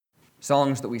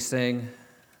songs that we sing,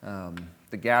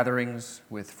 the gatherings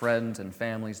with friends and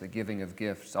families, the giving of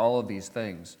gifts, all of these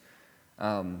things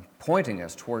pointing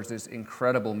us towards this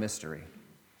incredible mystery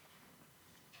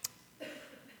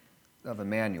of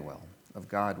Emmanuel, of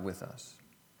God with us,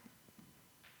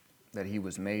 that he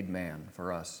was made man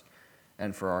for us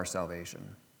and for our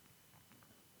salvation.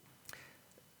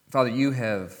 Father, you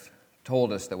have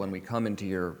told us that when we come into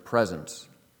your presence,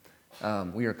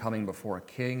 we are coming before a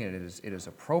king, and it is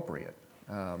appropriate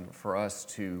for us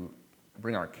to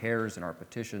bring our cares and our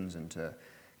petitions and to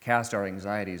cast our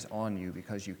anxieties on you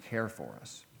because you care for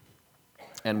us.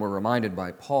 And we're reminded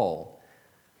by Paul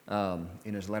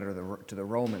in his letter to the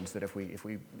Romans that if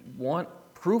we want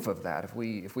proof of that,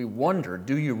 if we wonder,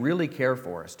 do you really care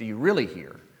for us? Do you really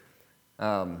hear?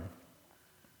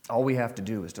 All we have to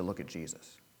do is to look at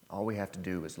Jesus. All we have to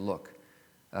do is look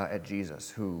at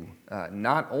Jesus, who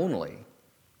not only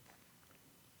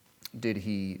did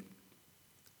he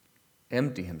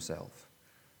empty himself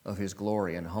of his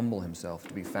glory and humble himself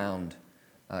to be found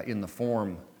in the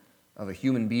form of a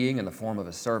human being, in the form of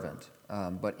a servant,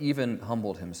 but even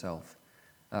humbled himself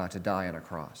to die on a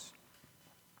cross,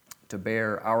 to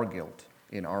bear our guilt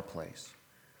in our place,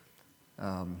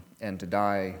 and to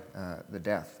die the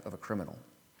death of a criminal.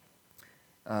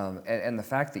 And the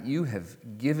fact that you have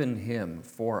given him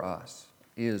for us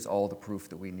is all the proof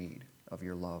that we need of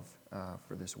your love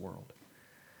for this world.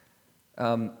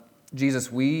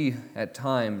 Jesus, we at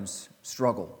times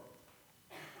struggle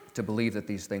to believe that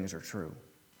these things are true.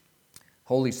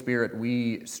 Holy Spirit,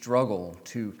 we struggle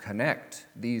to connect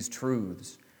these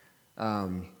truths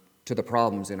to the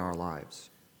problems in our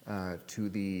lives, to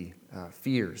the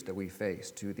fears that we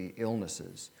face, to the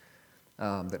illnesses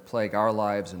that plague our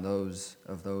lives and those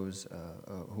of those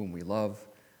whom we love,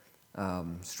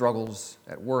 struggles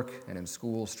at work and in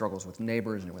school, struggles with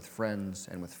neighbors and with friends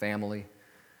and with family,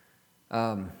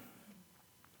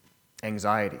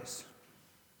 anxieties,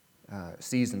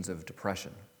 seasons of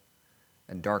depression,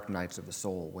 and dark nights of the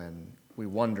soul when we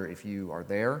wonder if you are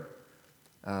there,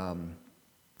 and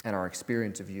our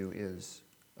experience of you is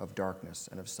of darkness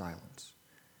and of silence.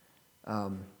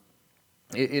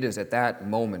 It is at that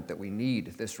moment that we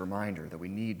need this reminder, that we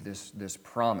need this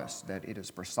promise, that it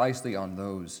is precisely on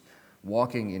those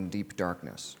walking in deep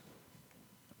darkness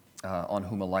on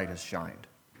whom a light has shined.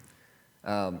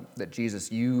 That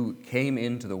Jesus, you came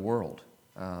into the world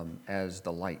as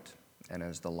the light and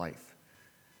as the life,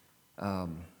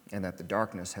 and that the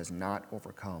darkness has not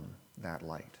overcome that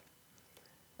light.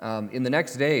 In the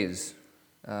next days,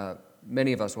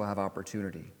 many of us will have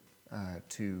opportunity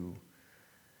to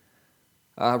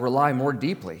rely more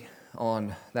deeply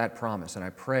on that promise, and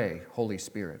I pray, Holy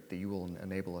Spirit, that you will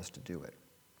enable us to do it.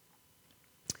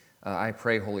 I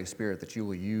pray, Holy Spirit, that you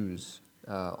will use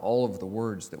all of the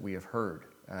words that we have heard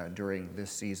during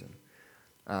this season.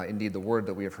 Indeed, the word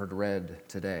that we have heard read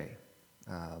today,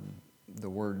 the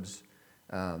words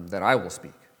that I will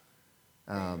speak,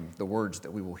 the words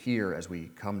that we will hear as we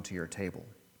come to your table,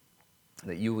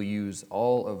 that you will use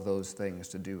all of those things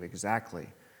to do exactly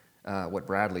what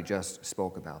Bradley just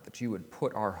spoke about, that you would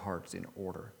put our hearts in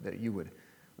order, that you would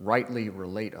rightly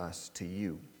relate us to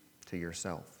you, to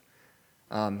yourself.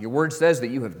 Your word says that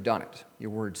you have done it. Your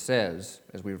word says,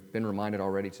 as we've been reminded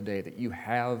already today, that you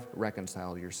have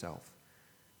reconciled yourself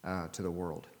to the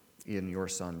world in your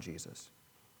Son, Jesus.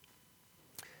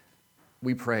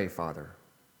 We pray, Father,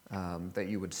 that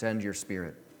you would send your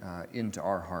Spirit into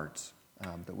our hearts,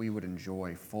 that we would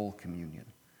enjoy full communion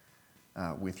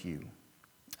with you,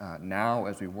 now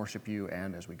as we worship you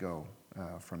and as we go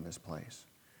from this place.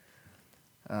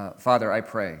 Father, I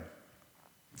pray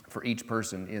for each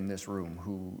person in this room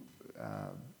who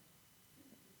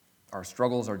our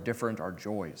struggles are different, our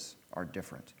joys are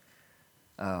different.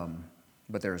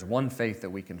 But there is one faith that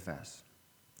we confess.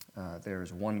 There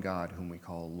is one God whom we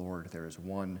call Lord. There is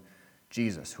one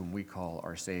Jesus whom we call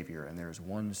our Savior. And there is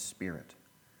one Spirit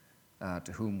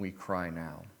to whom we cry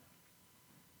now.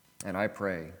 And I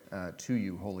pray to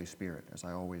you, Holy Spirit, as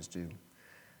I always do,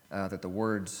 that the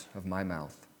words of my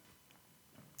mouth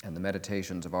and the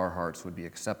meditations of our hearts would be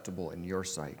acceptable in your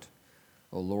sight,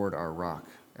 O Lord, our rock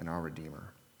and our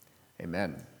Redeemer.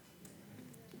 Amen.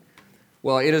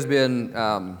 Well, it has been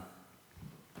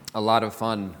a lot of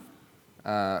fun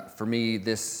for me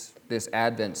this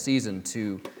Advent season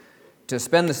to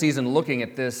spend the season looking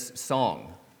at this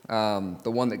song,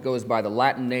 the one that goes by the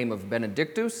Latin name of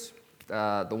Benedictus,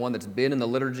 the one that's been in the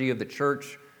liturgy of the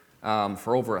church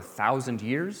for over 1,000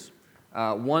 years,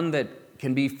 one that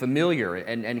can be familiar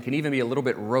and can even be a little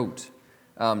bit rote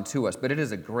to us, but it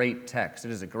is a great text.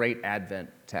 It is a great Advent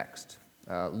text.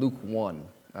 Luke 1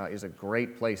 is a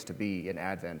great place to be in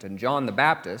Advent. And John the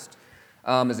Baptist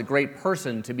is a great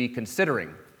person to be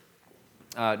considering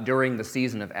during the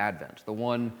season of Advent, the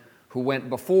one who went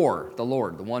before the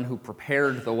Lord, the one who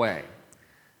prepared the way.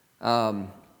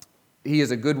 He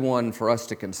is a good one for us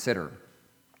to consider.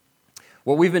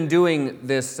 What we've been doing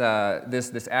this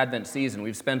Advent season,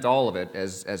 we've spent all of it,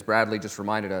 as Bradley just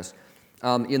reminded us,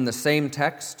 in the same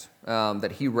text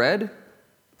that he read,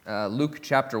 Luke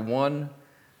chapter 1,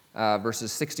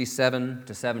 verses 67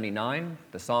 to 79,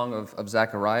 the Song of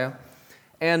Zechariah.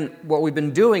 And what we've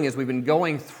been doing is we've been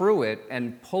going through it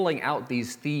and pulling out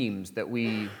these themes that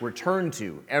we return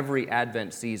to every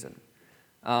Advent season.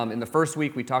 In the first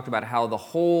week, we talked about how the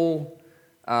whole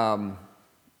of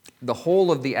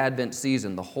the Advent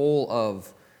season, the whole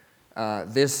of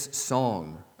this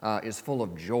song is full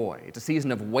of joy. It's a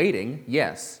season of waiting,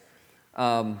 yes,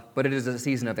 but it is a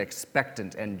season of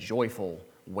expectant and joyful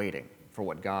waiting for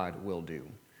what God will do.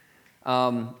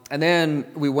 And then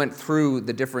we went through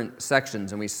the different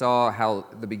sections and we saw how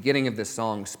the beginning of this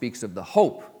song speaks of the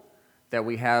hope that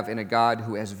we have in a God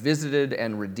who has visited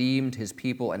and redeemed his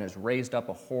people and has raised up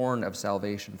a horn of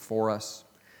salvation for us.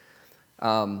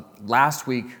 Last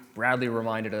week, Bradley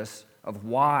reminded us of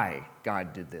why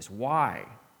God did this. Why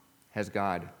has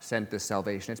God sent this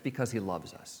salvation? It's because he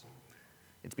loves us.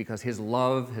 It's because his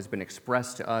love has been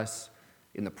expressed to us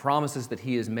in the promises that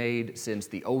he has made since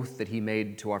the oath that he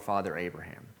made to our father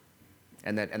Abraham,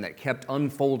 and that kept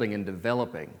unfolding and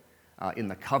developing in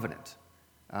the covenant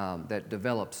that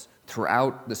develops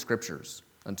throughout the Scriptures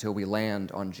until we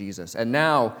land on Jesus. And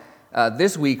now,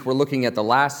 this week, we're looking at the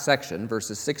last section,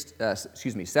 verses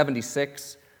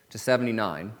 76 to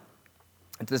 79.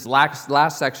 It's this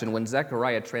last section when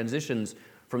Zechariah transitions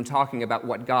from talking about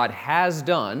what God has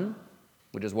done,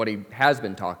 which is what he has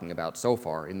been talking about so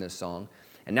far in this song,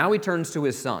 and now he turns to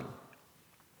his son,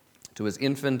 to his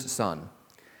infant son.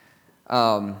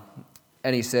 And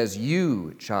he says,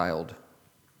 "You, child,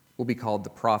 will be called the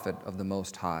prophet of the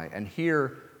Most High." And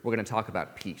here we're going to talk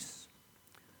about peace.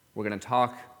 We're going to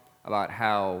talk about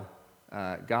how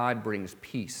God brings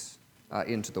peace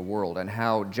into the world and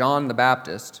how John the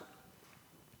Baptist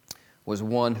was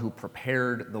one who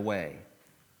prepared the way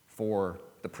for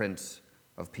the Prince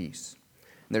of Peace.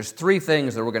 And there's three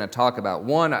things that we're going to talk about.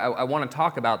 One, I want to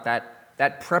talk about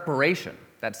that preparation,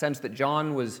 that sense that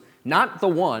John was not the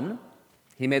one.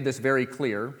 He made this very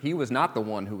clear. He was not the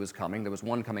one who was coming. There was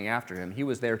one coming after him. He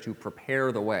was there to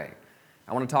prepare the way.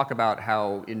 I want to talk about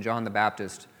how in John the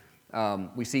Baptist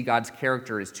we see God's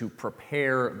character is to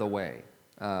prepare the way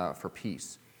for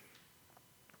peace.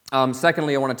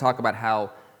 Secondly, I want to talk about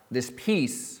how this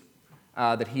peace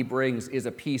that he brings is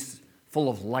a peace full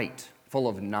of light, full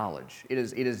of knowledge. It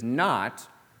is not,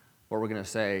 what we're going to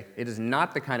say, it is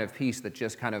not the kind of peace that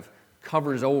just kind of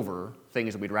covers over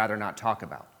things that we'd rather not talk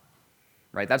about.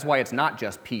 Right? That's why it's not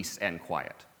just peace and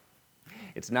quiet.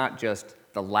 It's not just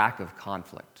the lack of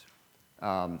conflict.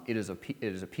 It is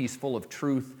a peace full of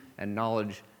truth and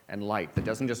knowledge and light that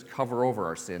doesn't just cover over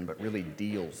our sin, but really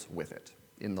deals with it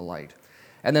in the light.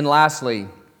 And then lastly,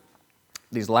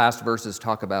 these last verses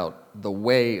talk about the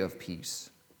way of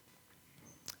peace.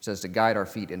 It says to guide our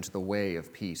feet into the way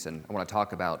of peace. And I want to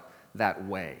talk about that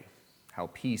way, how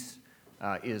peace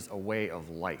is a way of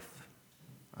life,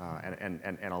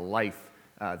 and a life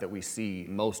that we see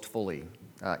most fully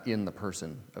in the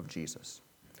person of Jesus.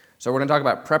 So we're going to talk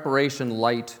about preparation,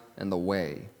 light, and the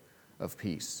way of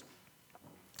peace.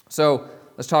 So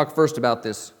let's talk first about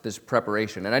this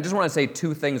preparation. And I just want to say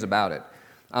two things about it.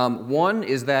 One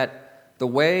is that the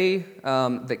way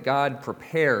that God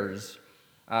prepares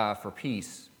for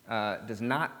peace does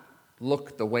not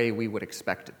look the way we would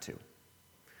expect it to.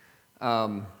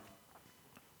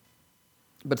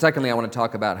 But secondly, I want to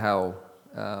talk about how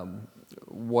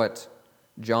what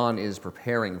John is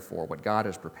preparing for, what God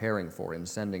is preparing for in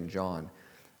sending John,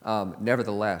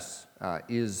 nevertheless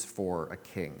is for a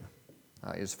king,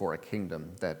 is for a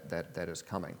kingdom that is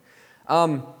coming.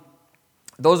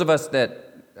 Those of us that,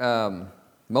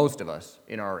 most of us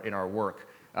in our work,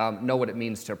 know what it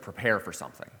means to prepare for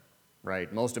something,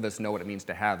 right? Most of us know what it means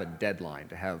to have a deadline,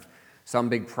 to have some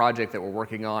big project that we're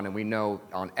working on, and we know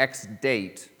on X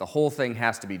date, the whole thing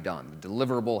has to be done. The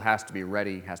deliverable has to be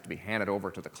ready, has to be handed over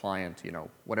to the client,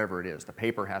 whatever it is. The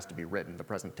paper has to be written, the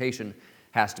presentation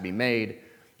has to be made.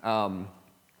 And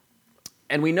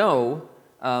we know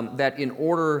that in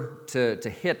order to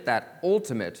hit that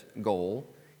ultimate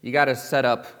goal, you got to set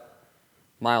up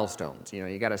milestones.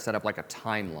 You got to set up like a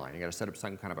timeline. You got to set up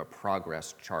some kind of a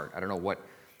progress chart. I don't know what.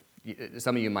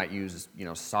 Some of you might use,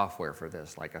 software for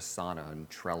this, like Asana and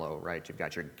Trello, right? You've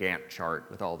got your Gantt chart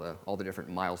with all the different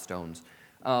milestones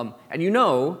And you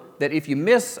know that if you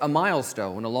miss a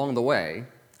milestone along the way,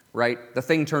 right, the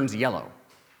thing turns yellow,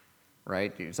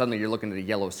 right? Suddenly you're looking at a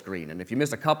yellow screen, and if you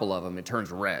miss a couple of them, it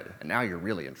turns red, and now you're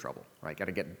really in trouble, right? Got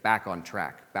to get back on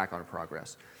track, back on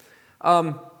progress.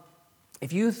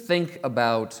 If you think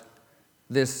about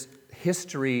this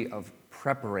history of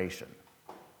preparation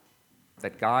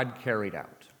that God carried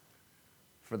out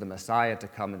for the Messiah to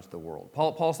come into the world,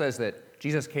 Paul says that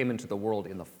Jesus came into the world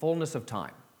in the fullness of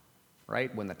time,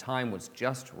 right, when the time was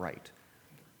just right.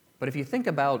 But if you think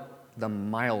about the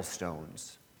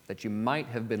milestones that you might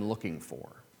have been looking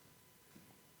for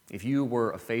if you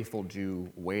were a faithful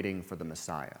Jew waiting for the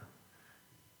Messiah,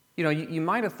 you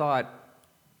might have thought,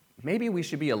 maybe we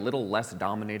should be a little less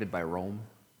dominated by Rome.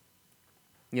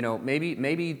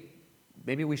 Maybe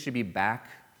we should be back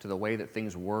to the way that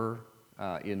things were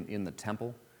in the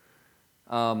temple.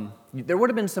 There would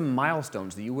have been some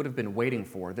milestones that you would have been waiting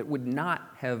for that would not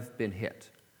have been hit.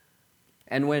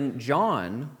 And when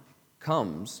John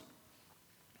comes,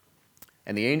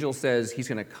 and the angel says he's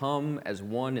going to come as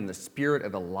one in the spirit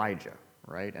of Elijah,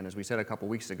 right? And as we said a couple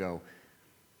weeks ago,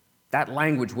 that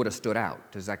language would have stood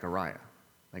out to Zechariah.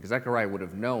 Like Zechariah would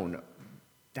have known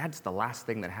that's the last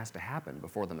thing that has to happen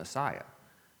before the Messiah,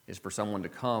 is for someone to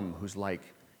come who's like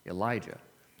Elijah.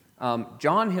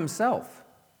 John himself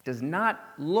does not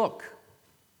look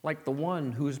like the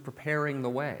one who's preparing the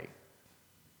way,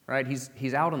 right?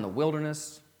 He's out in the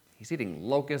wilderness. He's eating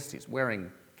locusts. He's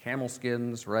wearing camel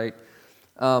skins, right?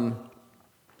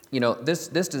 This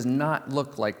does not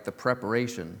look like the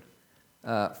preparation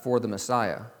for the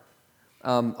Messiah.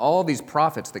 All these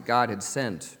prophets that God had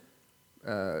sent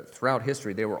throughout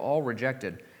history, they were all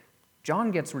rejected.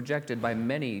 John gets rejected by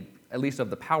many, at least of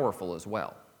the powerful as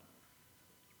well.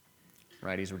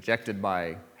 Right? He's rejected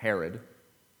by Herod.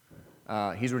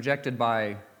 He's rejected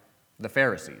by the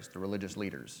Pharisees, the religious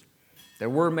leaders. There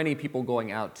were many people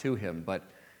going out to him, but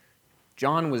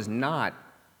John was not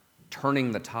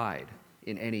turning the tide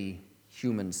in any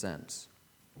human sense.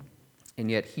 And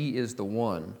yet he is the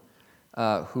one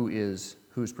who's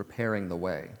preparing the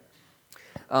way.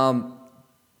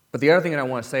 But the other thing that I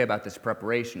want to say about this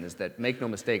preparation is that, make no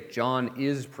mistake, John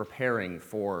is preparing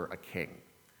for a king.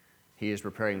 He is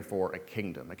preparing for a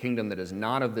kingdom that is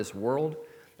not of this world,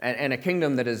 and a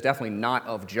kingdom that is definitely not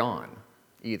of John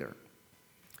either.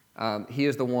 He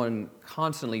is the one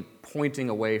constantly pointing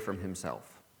away from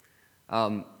himself.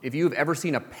 If you've ever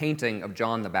seen a painting of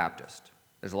John the Baptist,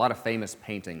 there's a lot of famous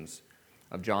paintings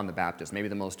of John the Baptist. Maybe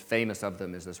the most famous of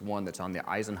them is this one that's on the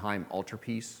Eisenheim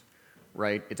altarpiece,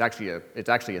 right? It's actually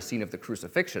a scene of the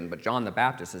crucifixion, but John the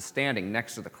Baptist is standing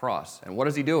next to the cross. And what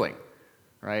is he doing?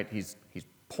 Right? He's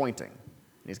pointing.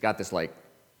 And he's got this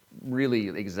really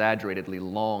exaggeratedly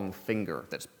long finger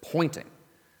that's pointing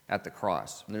at the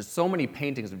cross. And there's so many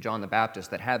paintings of John the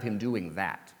Baptist that have him doing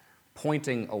that,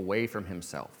 pointing away from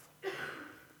himself,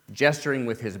 gesturing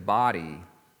with his body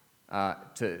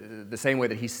to the same way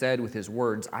that he said with his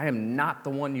words, I am not the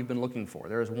one you've been looking for.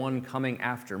 There is one coming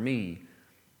after me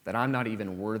that I'm not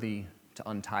even worthy to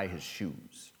untie his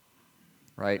shoes,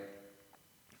 right?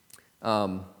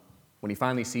 When he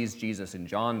finally sees Jesus in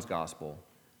John's gospel,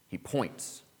 he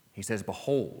points. He says,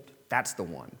 behold, that's the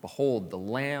one. Behold, the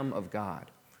Lamb of God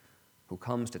who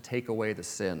comes to take away the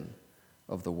sin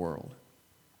of the world.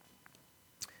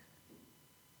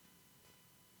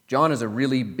 John is a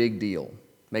really big deal.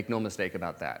 Make no mistake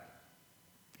about that.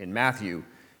 In Matthew,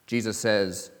 Jesus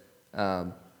says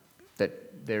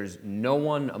that there's no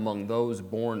one among those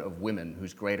born of women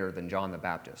who's greater than John the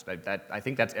Baptist. I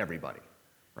think that's everybody,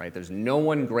 right? There's no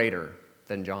one greater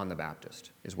than John the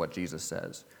Baptist, is what Jesus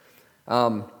says.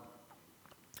 And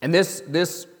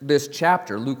this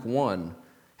chapter, Luke 1,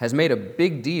 has made a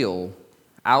big deal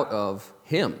out of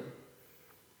him.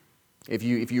 If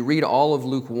you read all of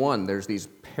Luke 1, there's these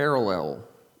parallel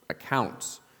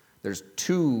accounts. There's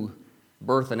 2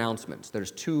 birth announcements. There's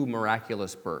 2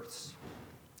 miraculous births.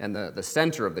 And the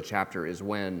center of the chapter is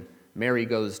when Mary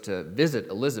goes to visit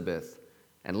Elizabeth,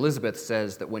 and Elizabeth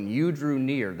says that when you drew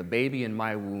near, the baby in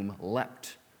my womb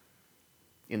leapt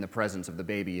in the presence of the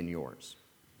baby in yours.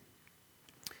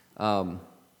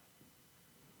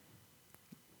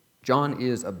 John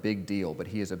is a big deal, but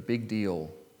he is a big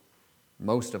deal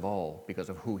most of all because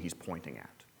of who he's pointing at.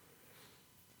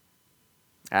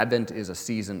 Advent is a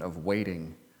season of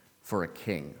waiting for a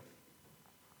king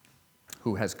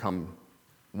who has come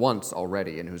once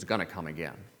already and who's going to come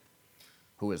again,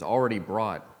 who has already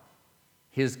brought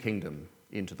his kingdom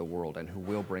into the world and who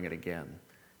will bring it again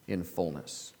in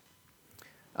fullness.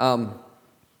 I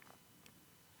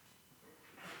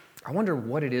wonder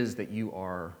what it is that you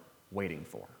are waiting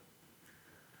for.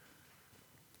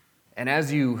 And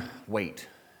as you wait,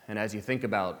 and as you think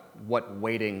about what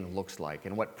waiting looks like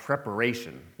and what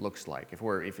preparation looks like,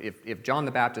 if John the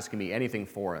Baptist can be anything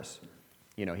for us,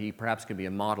 he perhaps can be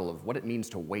a model of what it means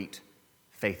to wait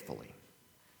faithfully.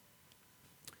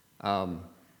 Are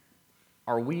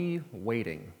we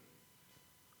waiting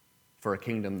for a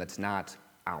kingdom that's not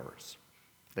ours,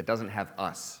 that doesn't have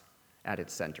us at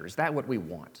its center? Is that what we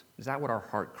want? Is that what our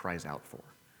heart cries out for?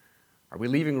 Are we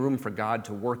leaving room for God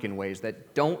to work in ways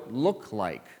that don't look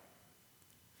like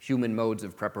human modes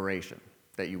of preparation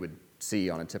that you would see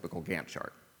on a typical Gantt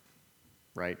chart,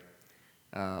 right?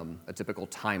 A typical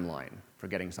timeline for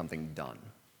getting something done.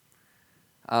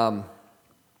 I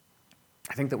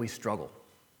think that we struggle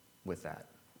with that.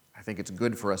 I think it's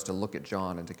good for us to look at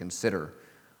John and to consider,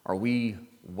 are we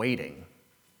waiting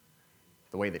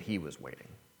the way that he was waiting?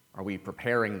 Are we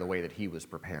preparing the way that he was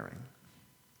preparing?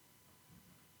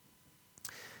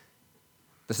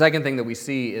 The second thing that we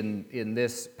see in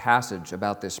this passage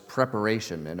about this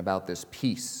preparation and about this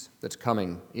peace that's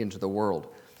coming into the world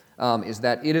is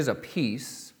that it is a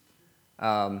peace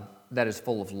that is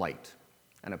full of light,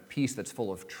 and a peace that's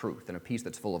full of truth, and a peace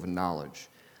that's full of knowledge.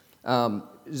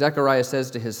 Zechariah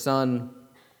says to his son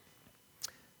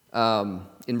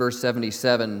in verse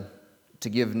 77, to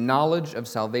give knowledge of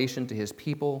salvation to his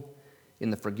people in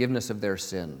the forgiveness of their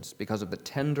sins, because of the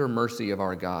tender mercy of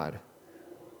our God,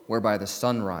 whereby the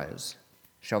sunrise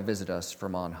shall visit us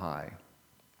from on high.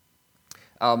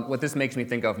 What this makes me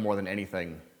think of more than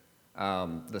anything,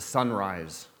 the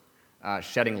sunrise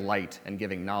shedding light and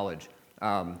giving knowledge,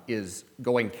 is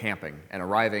going camping and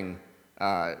arriving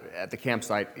at the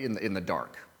campsite in the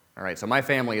dark. All right, so my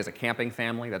family is a camping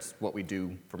family. That's what we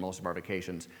do for most of our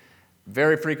vacations.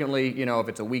 Very frequently, if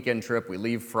it's a weekend trip, we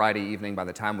leave Friday evening. By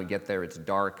the time we get there, it's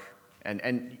dark.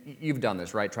 And you've done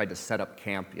this, right? Tried to set up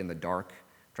camp in the dark,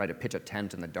 tried to pitch a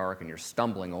tent in the dark, and you're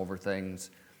stumbling over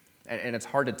things. And it's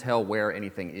hard to tell where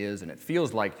anything is, and it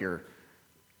feels like you're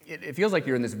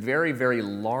in this very, very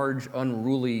large,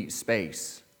 unruly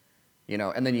space.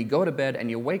 And then you go to bed and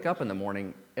you wake up in the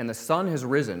morning and the sun has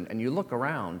risen and you look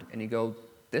around and you go,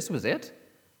 this was it?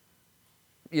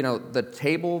 The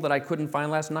table that I couldn't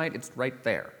find last night, it's right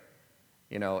there.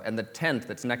 And the tent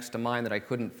that's next to mine that I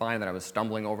couldn't find that I was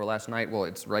stumbling over last night, well,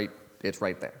 it's right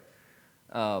there.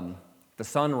 The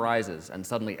sun rises and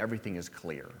suddenly everything is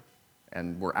clear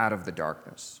and we're out of the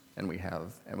darkness and we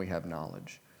have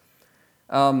knowledge.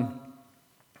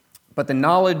 But the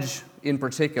knowledge in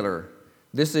particular,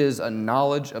 this is a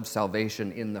knowledge of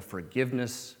salvation in the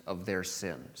forgiveness of their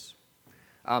sins.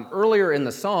 Earlier in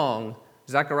the song,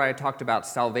 Zechariah talked about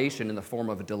salvation in the form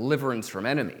of a deliverance from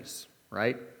enemies,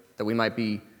 right? That we might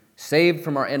be saved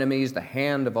from our enemies, the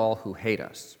hand of all who hate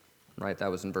us, right?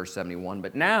 That was in verse 71.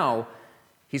 But now,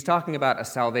 he's talking about a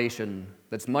salvation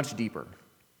that's much deeper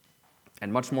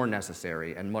and much more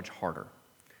necessary and much harder.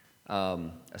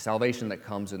 A salvation that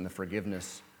comes in the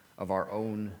forgiveness of our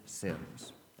own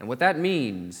sins. And what that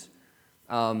means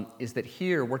is that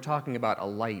here we're talking about a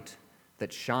light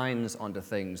that shines onto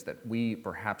things that we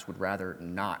perhaps would rather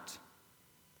not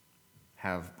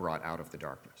have brought out of the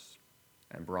darkness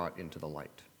and brought into the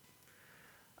light.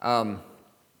 I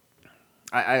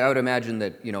would imagine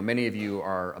that many of you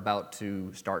are about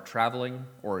to start traveling,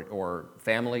 or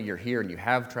family, you're here and you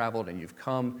have traveled and you've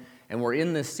come, and we're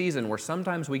in this season where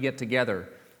sometimes we get together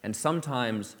and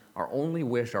sometimes our only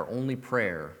wish, our only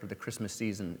prayer for the Christmas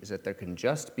season is that there can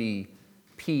just be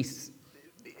peace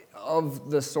of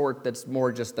the sort that's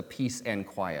more just the peace and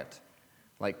quiet.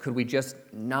 Like, could we just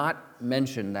not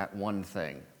mention that one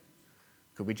thing?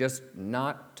 Could we just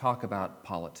not talk about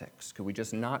politics? Could we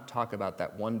just not talk about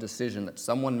that one decision that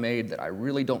someone made that I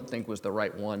really don't think was the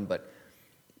right one, but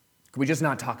could we just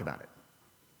not talk about it,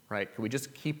 right? Could we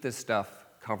just keep this stuff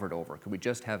covered over? Could we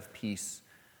just have peace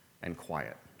and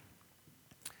quiet?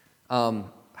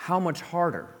 How much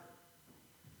harder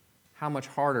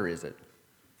is it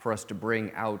for us to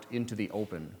bring out into the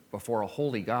open before a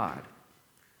holy God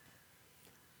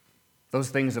those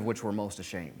things of which we're most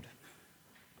ashamed?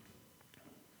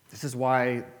 This is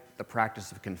why the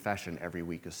practice of confession every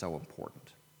week is so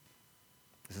important.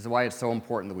 This is why it's so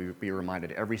important that we be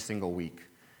reminded every single week,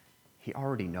 He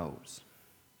already knows.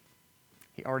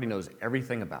 He already knows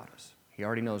everything about us. He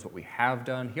already knows what we have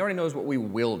done. He already knows what we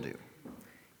will do.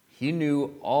 He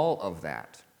knew all of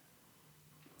that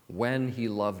when He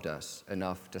loved us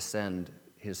enough to send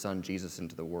His Son Jesus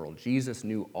into the world. Jesus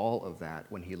knew all of that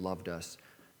when He loved us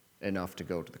enough to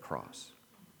go to the cross.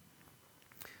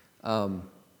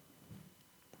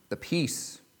 The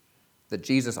peace that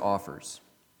Jesus offers,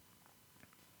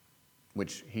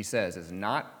 which He says is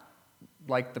not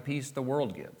like the peace the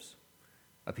world gives.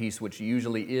 a peace which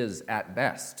usually is, at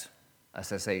best, a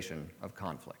cessation of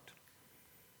conflict.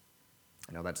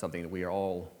 I know that's something that we are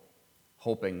all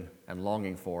hoping and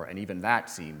longing for, and even that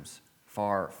seems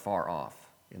far, far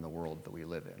off in the world that we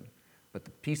live in. But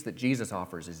the peace that Jesus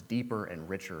offers is deeper and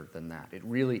richer than that. It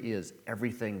really is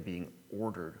everything being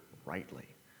ordered rightly.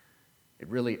 It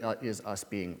really is us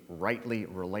being rightly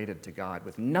related to God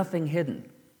with nothing hidden,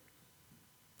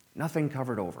 nothing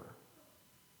covered over.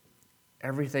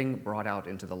 Everything brought out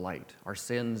into the light. Our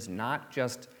sins not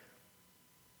just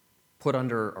put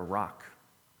under a rock,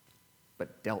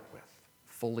 but dealt with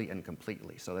fully and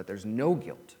completely so that there's no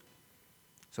guilt,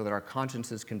 so that our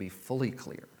consciences can be fully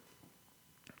clear.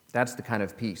 That's the kind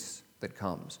of peace that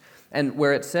comes. And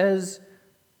where it says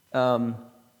that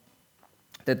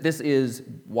this is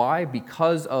why,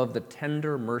 because of the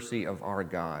tender mercy of our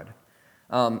God.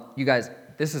 You guys,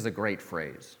 this is a great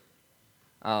phrase.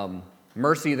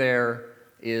 Mercy there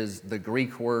is the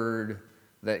Greek word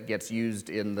that gets used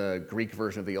in the Greek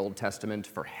version of the Old Testament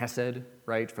for hesed,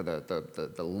 right? For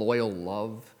the loyal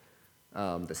love,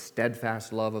 the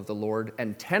steadfast love of the Lord.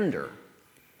 And tender,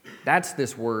 that's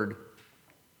this word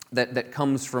that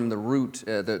comes from the root.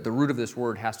 The root of this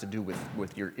word has to do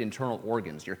with your internal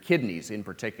organs, your kidneys in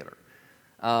particular.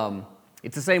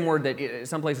 It's the same word that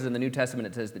some places in the New Testament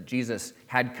it says that Jesus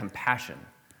had compassion.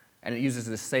 And it uses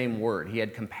the same word. He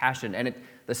had compassion. And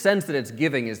the sense that it's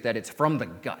giving is that it's from the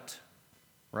gut,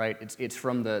 right? It's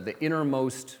from the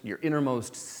innermost, your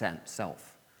innermost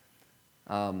self.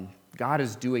 God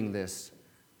is doing this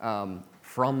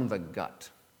from the gut.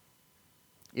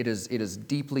 It is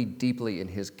deeply, deeply in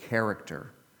his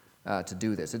character to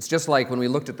do this. It's just like when we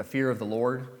looked at the fear of the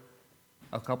Lord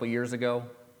a couple years ago,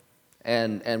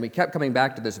 and we kept coming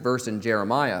back to this verse in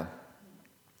Jeremiah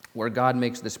where God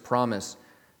makes this promise.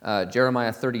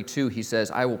 Jeremiah 32, he says,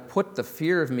 I will put the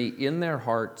fear of me in their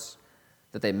hearts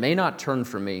that they may not turn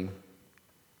from me.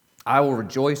 I will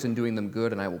rejoice in doing them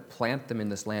good, and I will plant them in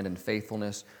this land in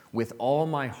faithfulness with all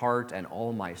my heart and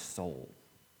all my soul.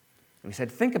 And we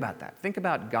said, think about that. Think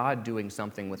about God doing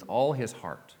something with all his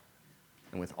heart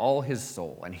and with all his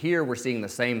soul. And here we're seeing the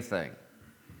same thing.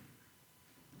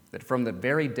 That from the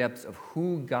very depths of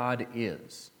who God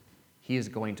is, he is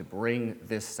going to bring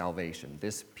this salvation,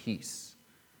 this peace,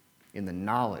 in the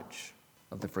knowledge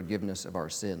of the forgiveness of our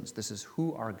sins. This is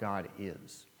who our God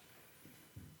is.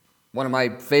 One of my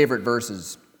favorite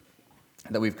verses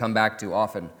that we've come back to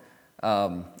often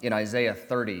in Isaiah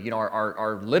 30.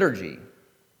 Our liturgy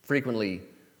frequently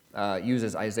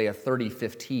uses Isaiah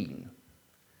 30:15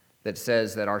 that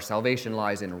says that our salvation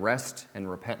lies in rest and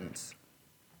repentance.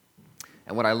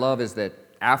 And what I love is that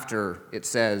after it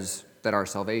says that our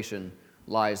salvation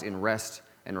lies in rest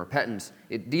and repentance,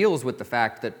 it deals with the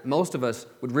fact that most of us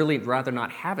would really rather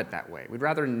not have it that way. We'd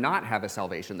rather not have a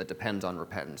salvation that depends on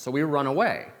repentance. So we run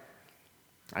away.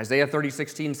 Isaiah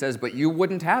 30:16 says, but you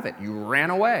wouldn't have it. You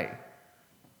ran away.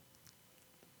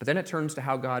 But then it turns to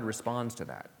how God responds to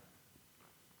that.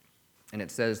 And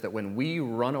it says that when we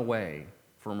run away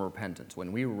from repentance,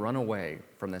 when we run away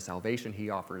from the salvation he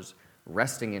offers,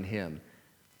 resting in him,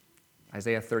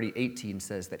 Isaiah 30:18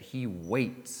 says that he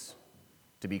waits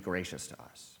to be gracious to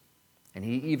us. And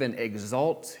he even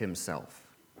exalts himself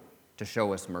to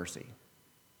show us mercy,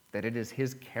 that it is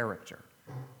his character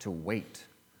to wait,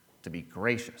 to be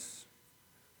gracious,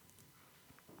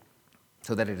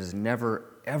 so that it is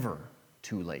never, ever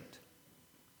too late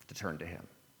to turn to him.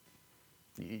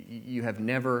 You have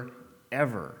never,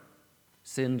 ever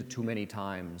sinned too many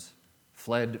times,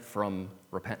 fled from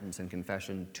repentance and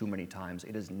confession too many times.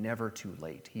 It is never too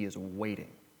late. He is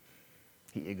waiting.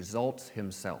 He exalts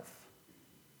himself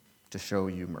to show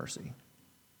you mercy.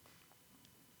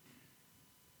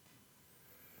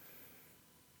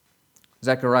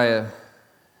 Zechariah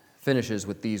finishes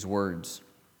with these words.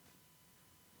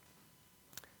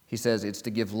 He says, it's to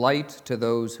give light to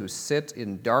those who sit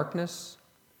in darkness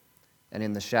and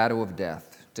in the shadow of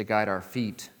death, to guide our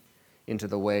feet into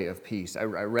the way of peace. I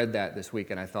read that this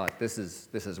week and I thought, this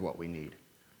is what we need.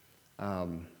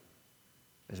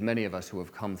 There's many of us who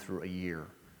have come through a year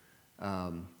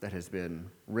that has been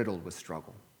riddled with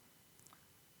struggle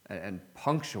and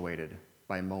punctuated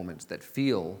by moments that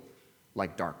feel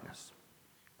like darkness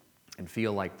and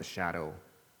feel like the shadow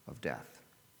of death.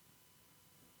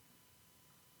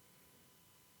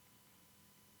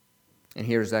 And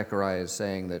here Zechariah is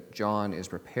saying that John is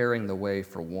preparing the way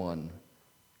for one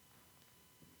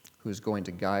who's going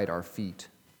to guide our feet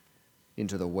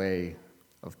into the way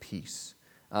of peace.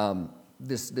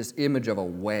 This image of a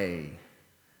way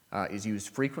is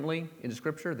used frequently in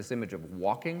Scripture, this image of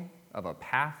walking, of a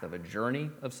path, of a journey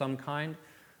of some kind,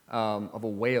 of a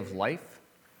way of life.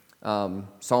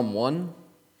 Psalm 1,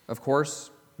 of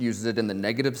course, uses it in the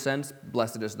negative sense.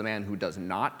 Blessed is the man who does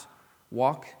not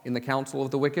walk in the counsel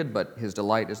of the wicked, but his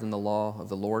delight is in the law of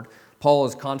the Lord. Paul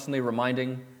is constantly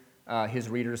reminding his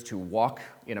readers to walk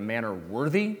in a manner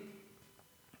worthy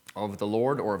of the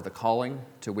Lord or of the calling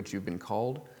to which you've been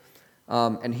called.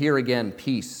 And here again,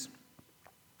 peace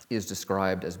is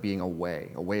described as being a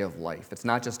way of life. It's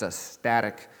not just a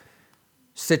static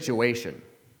situation,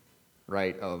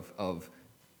 right, of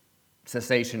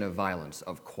cessation of violence,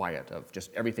 of quiet, of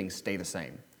just everything stay the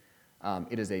same.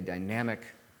 It is a dynamic,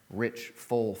 rich,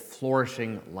 full,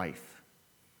 flourishing life,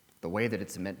 the way that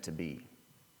it's meant to be.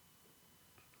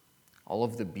 All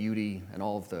of the beauty and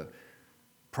all of the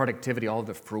productivity, all of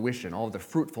the fruition, all of the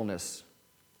fruitfulness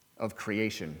of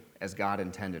creation as God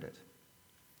intended it,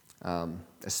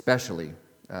 especially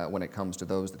when it comes to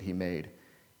those that he made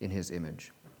in his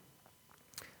image.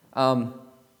 Of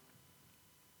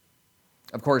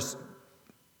course,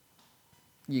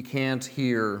 you can't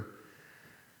hear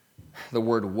the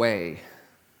word way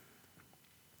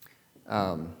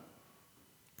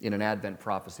in an Advent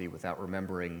prophecy without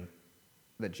remembering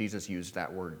that Jesus used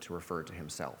that word to refer to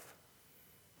himself.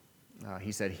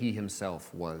 He said he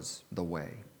himself was the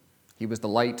way. He was the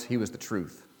light, he was the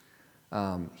truth.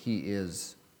 He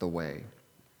is the way.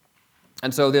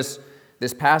 And so this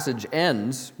passage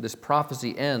ends, this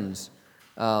prophecy ends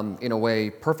in a way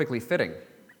perfectly fitting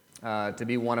to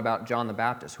be one about John the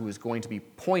Baptist, who is going to be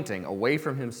pointing away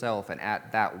from himself and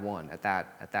at that one, at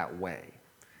that way,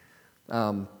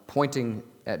 pointing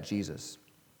at Jesus.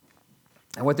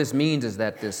 And what this means is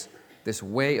that this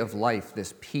way of life,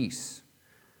 this peace,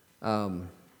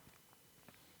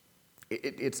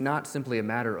 it's not simply a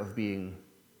matter of being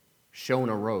shown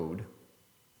a road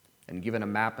and given a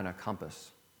map and a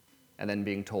compass and then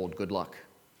being told, good luck.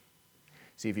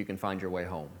 See if you can find your way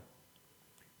home.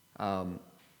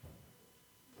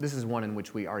 This is one in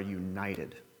which we are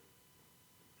united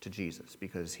to Jesus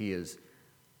because he is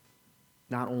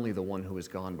not only the one who has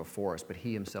gone before us, but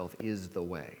he himself is the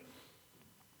way.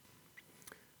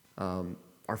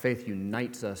 Our faith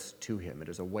unites us to him. It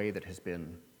is a way that has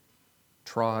been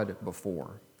trod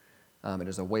before. It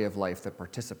is a way of life that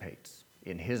participates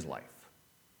in his life.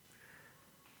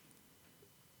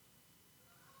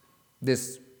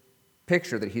 This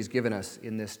picture that he's given us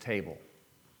in this table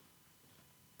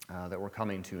that we're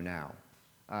coming to now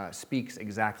speaks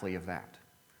exactly of that.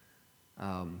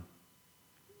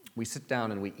 We sit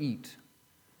down and we eat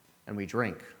and we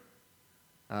drink.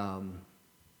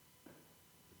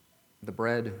 The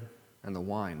bread and the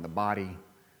wine, the body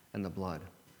and the blood.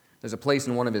 There's a place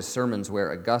in one of his sermons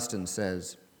where Augustine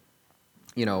says,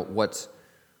 what's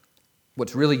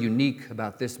really unique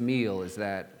about this meal is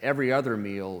that every other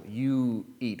meal you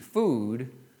eat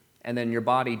food and then your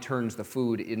body turns the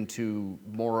food into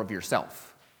more of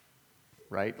yourself,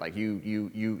 right? Like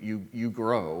you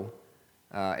grow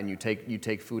and you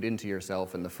take food into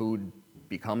yourself and the food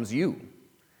becomes you.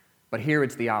 But here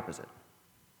it's the opposite.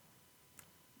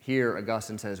 Here,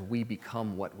 Augustine says, we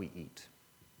become what we eat.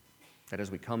 That as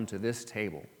we come to this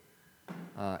table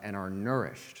and are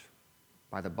nourished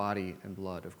by the body and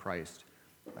blood of Christ,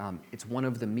 it's one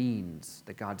of the means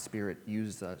that God's Spirit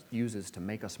uses to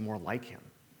make us more like him,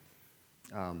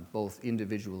 both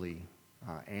individually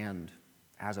and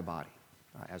as a body,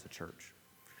 as a church.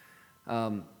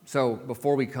 So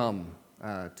before we come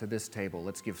to this table,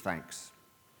 let's give thanks.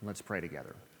 Let's pray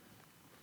together.